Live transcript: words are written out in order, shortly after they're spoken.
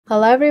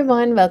Hello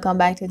everyone, welcome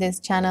back to this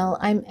channel.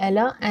 I'm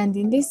Ella, and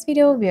in this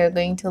video we are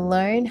going to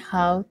learn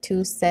how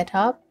to set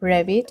up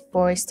Revit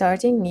for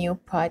starting new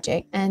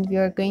project, and we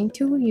are going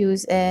to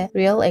use a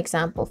real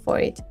example for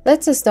it.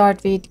 Let's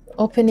start with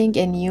opening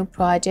a new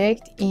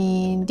project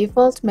in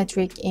default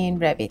metric in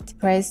Revit.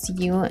 Press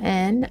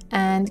UN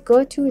and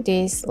go to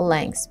this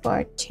length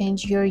bar.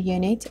 Change your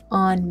unit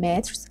on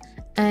meters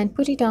and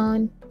put it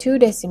on 2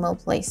 decimal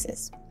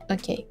places.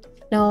 Okay.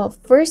 Now,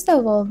 first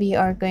of all, we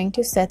are going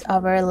to set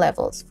our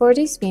levels. For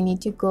this, we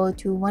need to go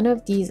to one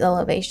of these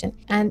elevations,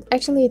 and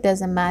actually it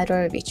doesn't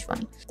matter which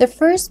one. The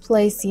first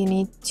place you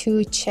need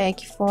to check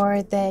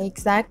for the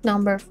exact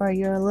number for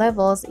your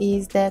levels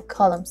is the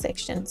column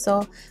section.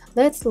 So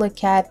let's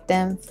look at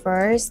them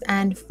first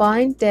and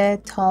find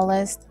the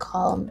tallest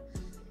column,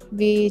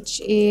 which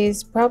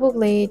is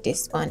probably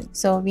this one.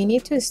 So we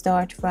need to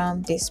start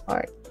from this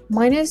part.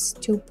 Minus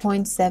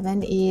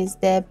 2.7 is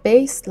the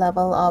base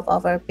level of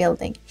our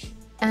building,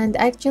 and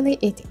actually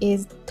it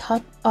is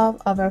top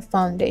of our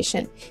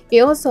foundation.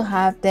 We also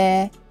have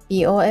the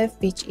BOF,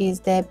 which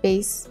is the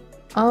base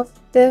of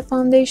the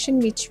foundation,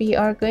 which we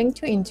are going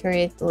to enter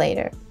it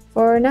later.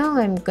 For now,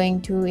 I'm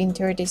going to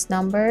enter this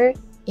number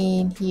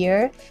in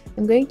here.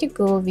 I'm going to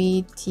go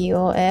with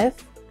TOF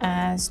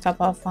as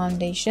top of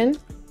foundation.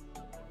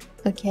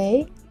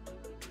 Okay,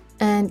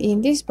 and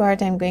in this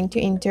part I'm going to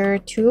enter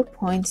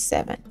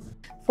 2.7.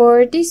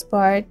 For this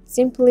part,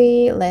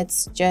 simply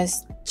let's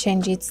just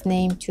change its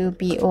name to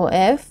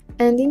BOF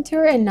and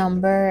enter a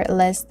number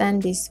less than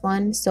this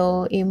one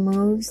so it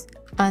moves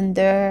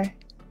under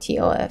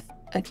TOF.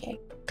 Okay.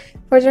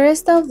 For the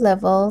rest of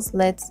levels,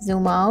 let's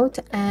zoom out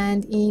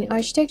and in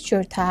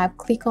Architecture tab,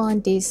 click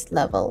on this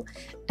level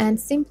and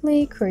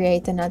simply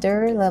create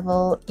another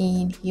level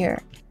in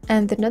here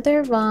and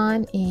another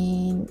one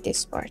in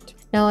this part.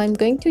 Now I'm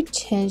going to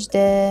change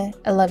the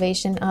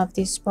elevation of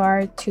this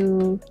part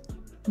to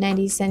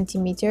 90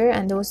 centimeter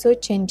and also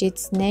change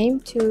its name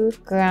to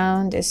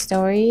ground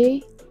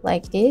story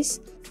like this.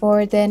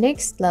 For the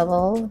next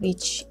level,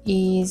 which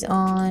is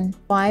on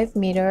 5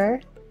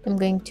 meter, I'm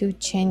going to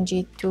change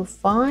it to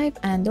 5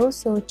 and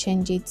also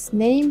change its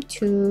name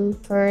to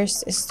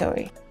first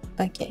story.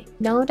 Okay,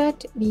 now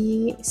that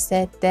we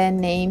set the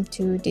name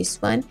to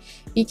this one,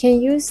 we can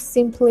use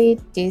simply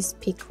this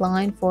pick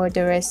line for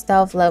the rest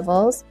of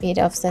levels with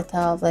offset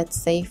of, let's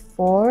say,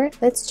 4.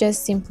 Let's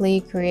just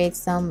simply create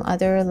some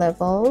other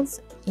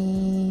levels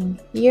in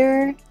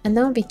here, and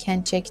now we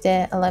can check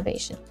the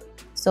elevation.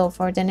 So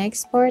for the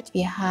next part,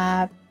 we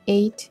have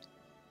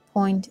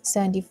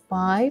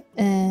 8.75.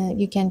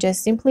 You can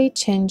just simply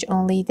change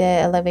only the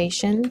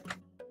elevation.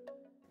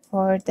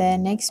 For the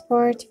next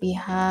part, we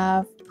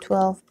have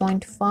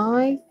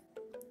 12.5,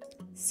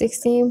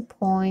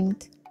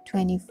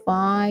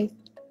 16.25,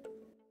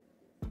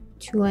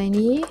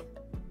 20,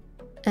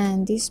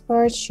 and this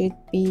part should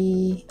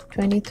be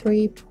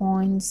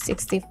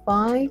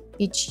 23.65,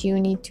 which you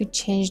need to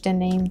change the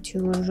name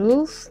to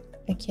roof.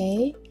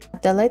 Okay,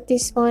 delete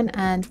this one,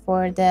 and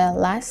for the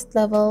last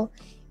level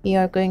we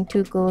are going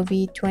to go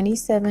with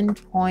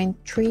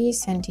 27.3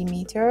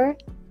 centimeter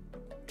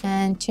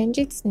and change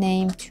its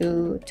name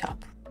to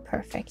top.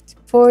 Perfect.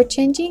 For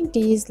changing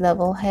these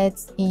level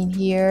heads in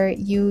here,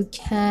 you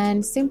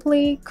can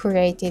simply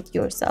create it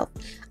yourself.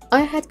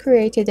 I had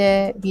created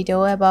a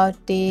video about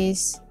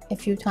this a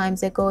few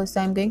times ago,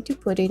 so I'm going to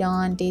put it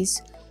on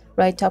these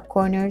right top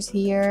corners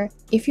here.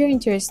 If you're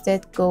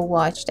interested, go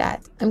watch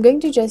that. I'm going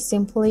to just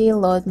simply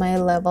load my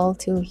level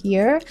to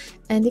here,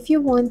 and if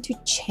you want to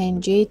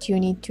change it,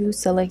 you need to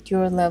select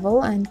your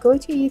level and go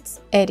to its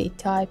edit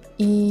type.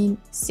 In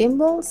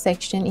symbol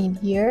section in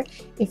here,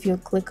 if you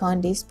click on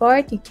this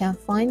part, you can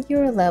find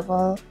your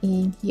level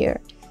in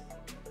here.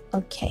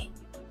 Okay,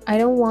 I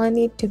don't want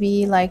it to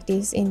be like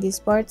this in this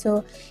part,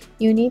 so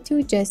you need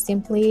to just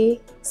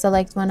simply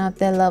select one of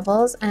the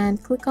levels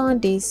and click on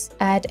this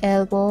add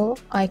elbow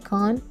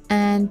icon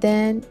and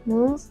then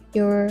move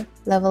your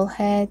level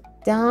head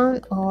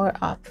down or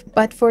up.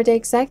 But for the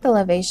exact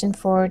elevation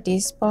for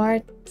this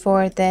part,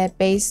 for the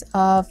base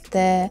of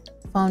the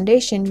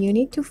foundation, you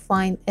need to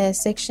find a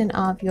section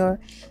of your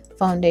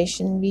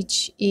foundation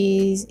which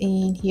is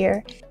in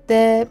here.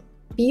 The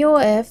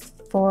BOF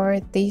for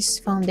this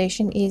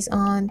foundation is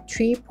on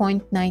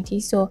 3.90,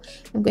 so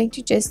I'm going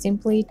to just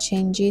simply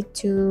change it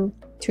to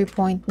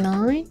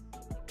 3.9,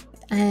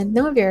 and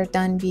now we are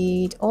done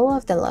with all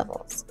of the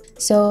levels.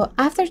 So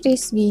after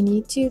this, we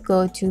need to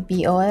go to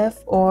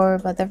BOF or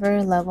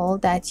whatever level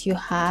that you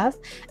have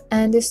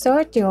and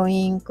start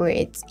drawing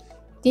grids.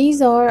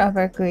 These are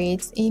our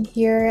grids in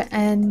here,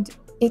 and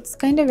it's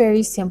kind of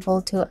very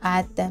simple to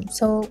add them.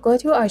 So go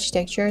to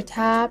Architecture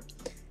tab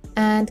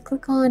and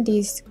click on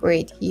this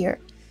grid here.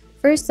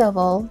 First of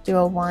all,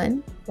 draw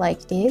one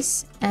like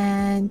this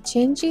and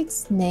change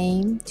its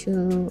name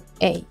to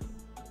A.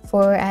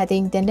 For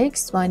adding the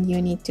next one,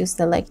 you need to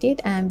select it,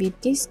 and with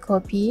this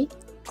copy,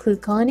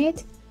 click on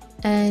it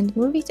and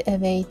move it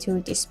away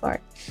to this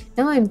part.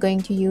 Now I'm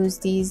going to use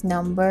these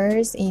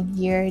numbers in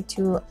here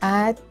to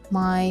add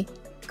my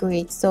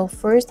grid. So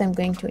first I'm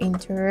going to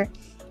enter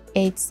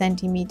 8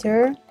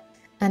 centimeter,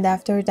 and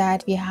after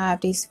that we have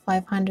this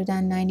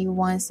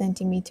 591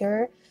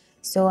 centimeter.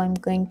 So I'm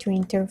going to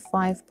enter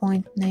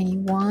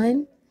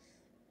 5.91,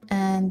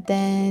 and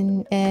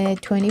then a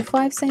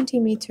 25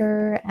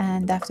 centimeter,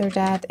 and after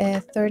that a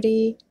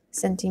 30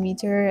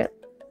 centimeter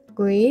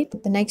grid.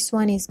 The next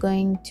one is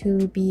going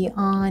to be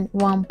on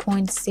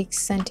 1.6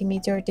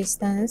 centimeter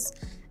distance,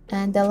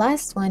 and the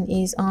last one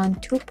is on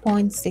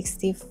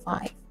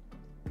 2.65.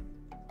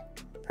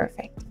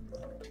 Perfect.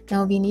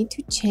 Now we need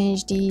to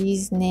change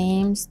these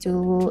names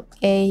to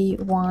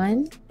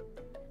A1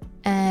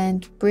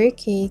 and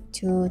break it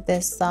to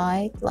the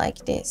side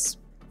like this.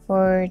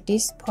 For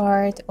this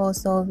part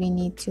also we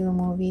need to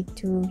move it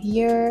to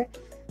here,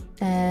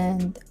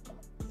 and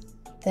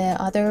the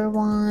other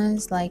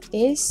ones like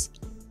this.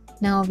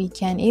 Now we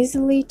can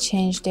easily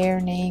change their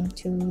name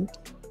to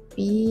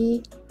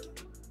B,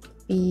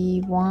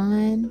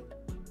 B1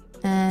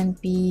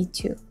 and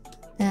B2,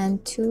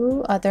 and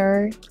two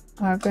other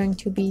are going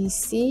to be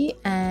C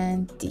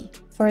and D.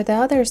 For the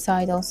other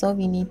side also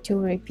we need to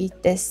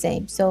repeat the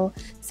same. So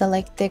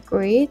select the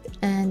grid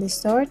and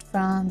start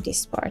from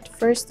this part.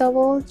 First of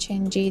all,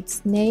 change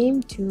its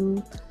name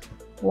to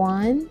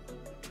 1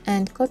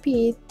 and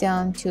copy it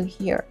down to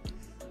here.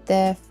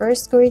 The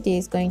first grid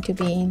is going to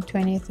be in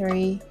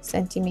 23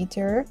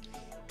 centimeter.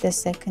 The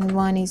second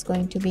one is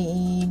going to be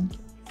in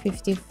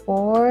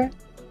 54.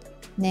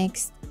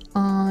 Next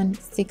on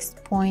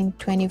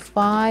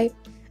 6.25.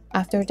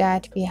 After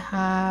that we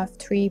have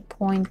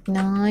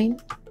 3.9.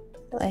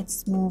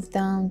 Let's move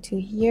down to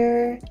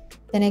here.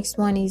 The next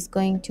one is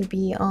going to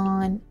be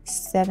on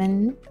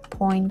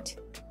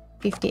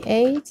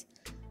 7.58,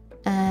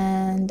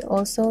 and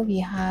also we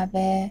have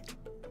a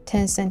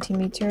 10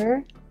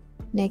 centimeter.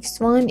 Next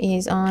one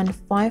is on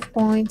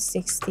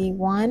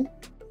 5.61,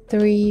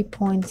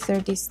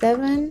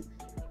 3.37,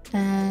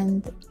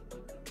 and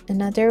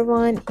another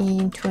one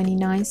in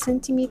 29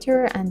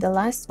 centimeter, and the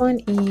last one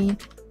in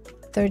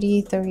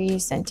 33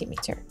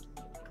 centimeter.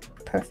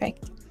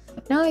 Perfect.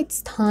 Now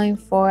it's time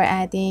for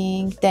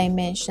adding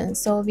dimensions.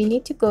 So we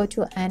need to go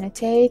to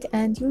annotate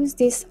and use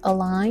this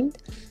aligned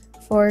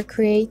for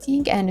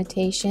creating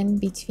annotation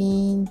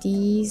between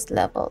these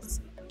levels.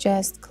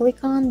 Just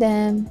click on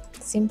them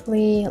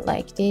simply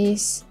like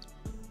this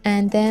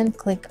and then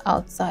click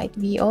outside.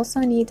 We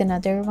also need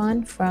another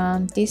one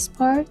from this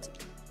part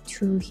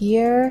to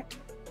here,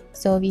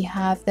 so we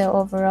have the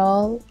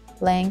overall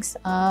length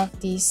of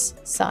this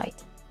side.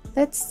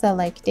 Let's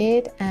select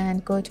it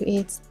and go to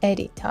its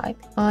edit type.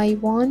 I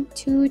want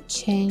to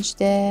change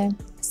the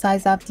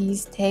size of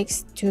these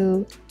text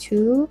to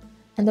 2,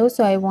 and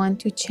also I want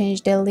to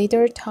change the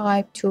leader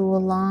type to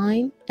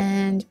line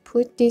and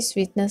put this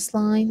witness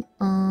line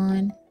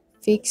on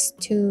fixed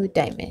 2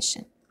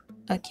 dimension.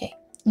 Okay,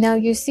 now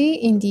you see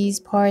in these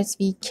parts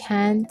we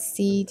can't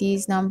see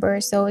these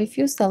numbers, so if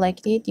you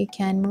select it you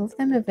can move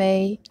them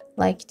away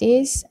like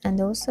this, and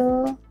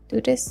also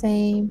do the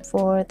same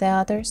for the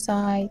other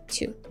side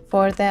too.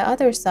 For the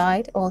other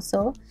side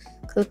also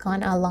click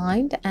on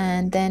aligned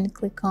and then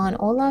click on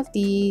all of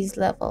these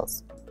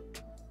levels.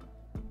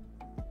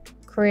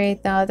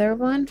 Create the other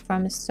one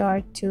from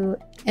start to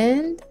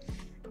end,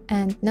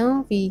 and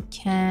now we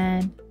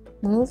can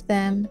move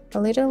them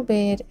a little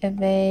bit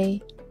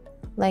away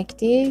like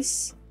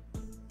this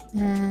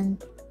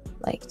and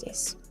like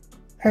this.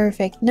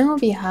 Perfect. Now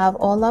we have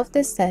all of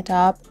the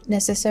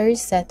necessary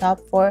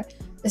setup for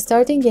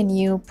starting a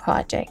new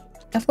project.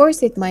 Of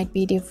course, it might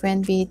be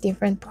different with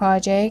different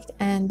project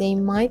and they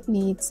might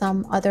need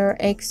some other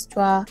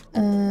extra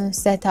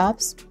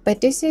setups, but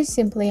this is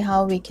simply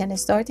how we can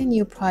start a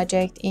new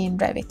project in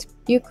Revit.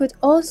 You could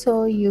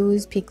also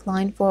use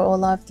Pickline for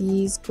all of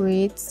these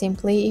grids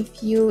simply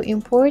if you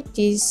import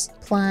this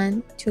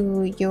plan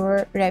to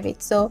your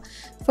Revit. So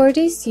for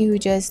this you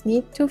just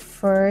need to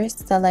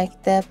first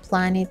select the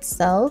plan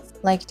itself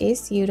like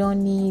this. You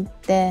don't need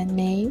the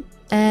name,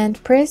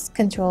 and press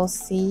Ctrl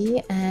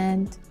C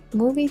and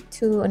move it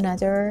to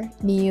another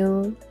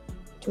new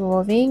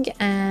drawing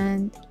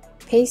and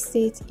paste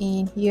it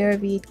in here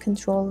with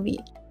Ctrl V.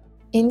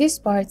 In this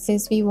part,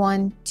 since we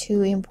want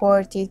to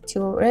import it to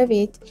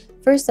Revit,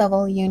 first of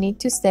all you need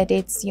to set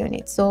its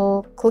unit.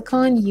 So click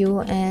on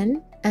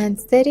UN and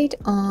set it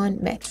on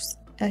meters.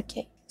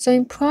 Okay. So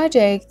in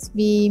projects,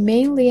 we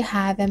mainly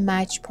have a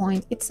match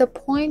point. It's a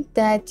point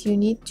that you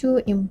need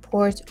to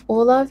import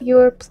all of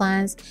your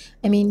plans.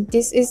 I mean,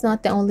 this is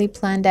not the only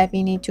plan that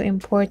we need to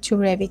import to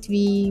Revit.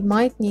 We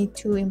might need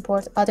to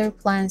import other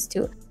plans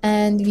too,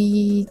 and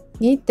we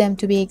need them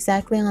to be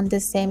exactly on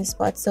the same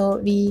spot. So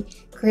we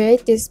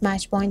create this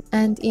match point,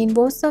 and in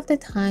most of the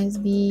times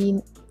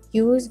we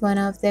use one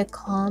of the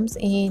columns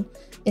in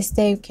a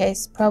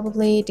staircase,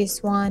 probably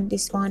this one,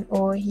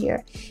 or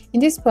here. In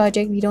this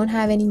project we don't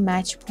have any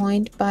match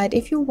point, but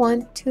if you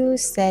want to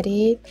set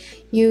it,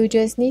 you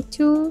just need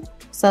to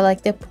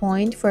select the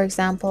point, for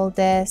example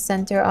the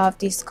center of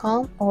this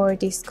column or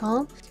this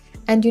column,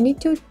 and you need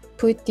to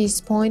put this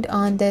point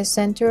on the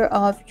center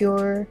of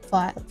your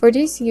file. For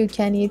this you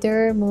can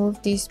either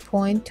move this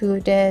point to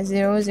the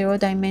 0, 0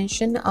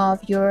 dimension of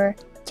your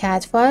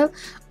CAD file,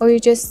 or you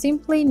just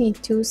simply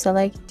need to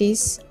select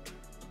this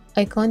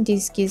icon,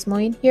 this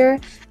gizmo in here,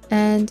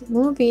 and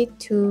move it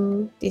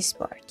to this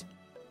part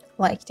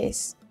like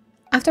this.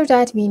 After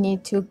that, we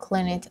need to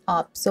clean it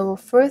up. So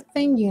first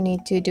thing you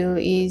need to do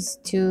is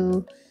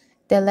to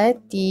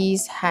delete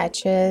these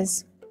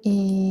hatches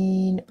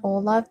in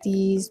all of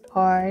these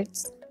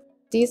parts.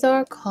 These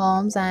are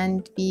columns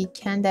and we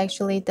can't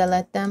actually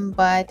delete them,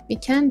 but we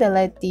can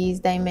delete these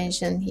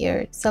dimensions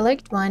here.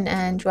 Select one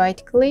and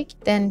right click,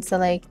 then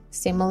select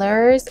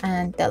similars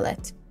and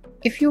delete.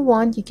 If you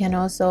want, you can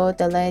also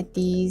delete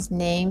these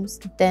names,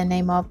 the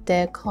name of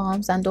the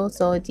columns, and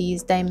also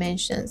these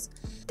dimensions.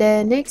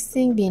 The next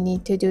thing we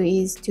need to do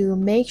is to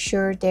make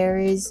sure there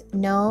is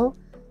no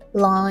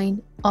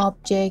line,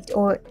 object,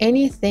 or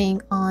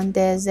anything on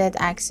the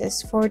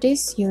z-axis. For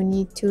this, you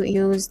need to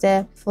use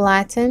the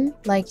flatten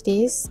like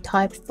this,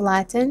 type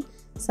flatten,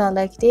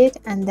 select it,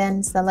 and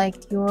then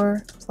select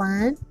your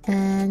plan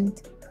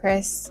and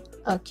press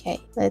OK.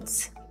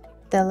 Let's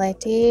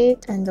delete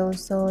it and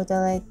also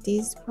delete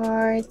these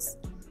parts.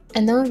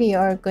 And now we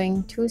are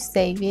going to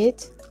save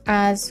it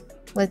as,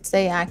 let's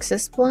say,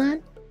 access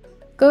plan.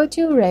 Go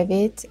to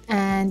Revit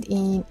and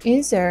in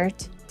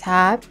Insert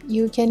tab,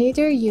 you can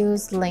either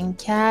use Link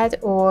CAD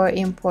or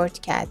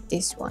Import CAD,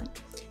 this one.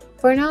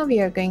 For now, we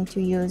are going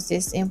to use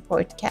this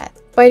Import CAD.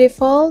 By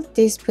default,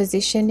 this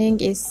positioning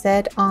is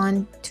set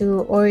on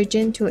to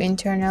origin to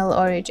internal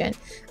origin.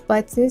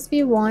 But since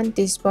we want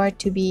this part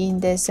to be in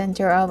the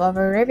center of our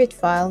Revit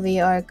file, we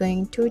are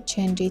going to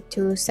change it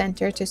to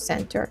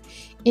center.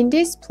 In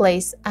this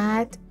place,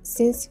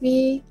 since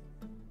we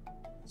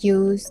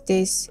use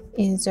this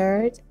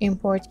insert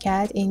import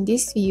CAD in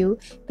this view,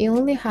 we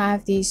only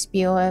have this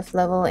BOF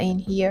level in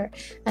here.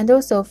 And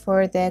also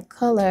for the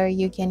color,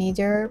 you can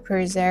either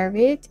preserve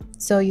it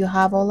so you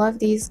have all of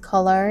these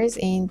colors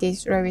in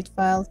this Revit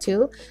file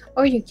too,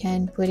 or you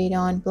can put it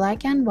on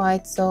black and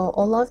white so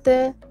all of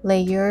the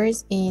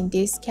layers in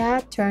this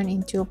CAD turn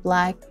into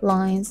black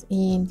lines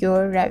in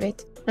your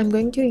Revit. I'm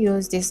going to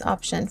use this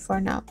option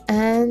for now.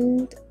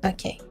 And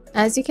okay,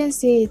 as you can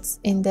see,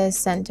 it's in the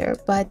center,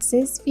 but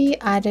since we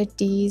added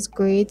these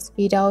grids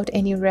without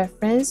any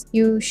reference,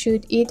 you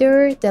should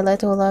either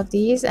delete all of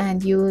these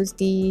and use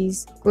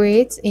these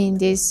grids in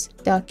this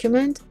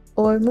document,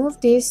 or move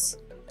this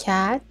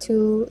CAD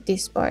to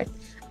this part.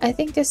 I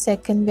think the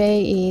second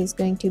way is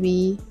going to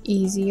be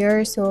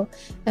easier, so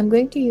I'm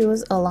going to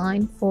use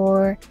align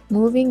for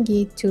moving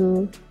it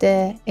to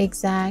the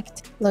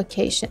exact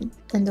location.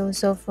 And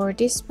also for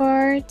this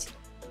part,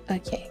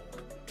 okay.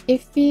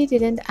 If we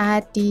didn't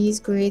add these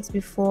grids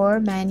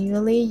before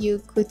manually,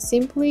 you could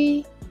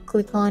simply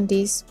click on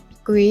this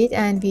grid,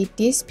 and with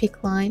this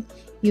pick line,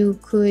 you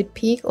could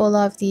pick all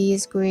of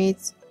these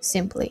grids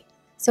simply.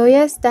 So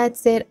yes,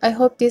 that's it. I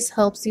hope this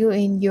helps you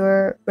in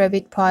your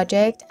Revit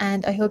project,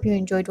 and I hope you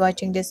enjoyed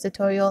watching this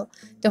tutorial.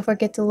 Don't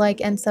forget to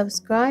like and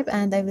subscribe,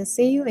 and I will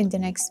see you in the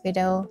next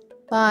video.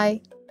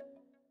 Bye!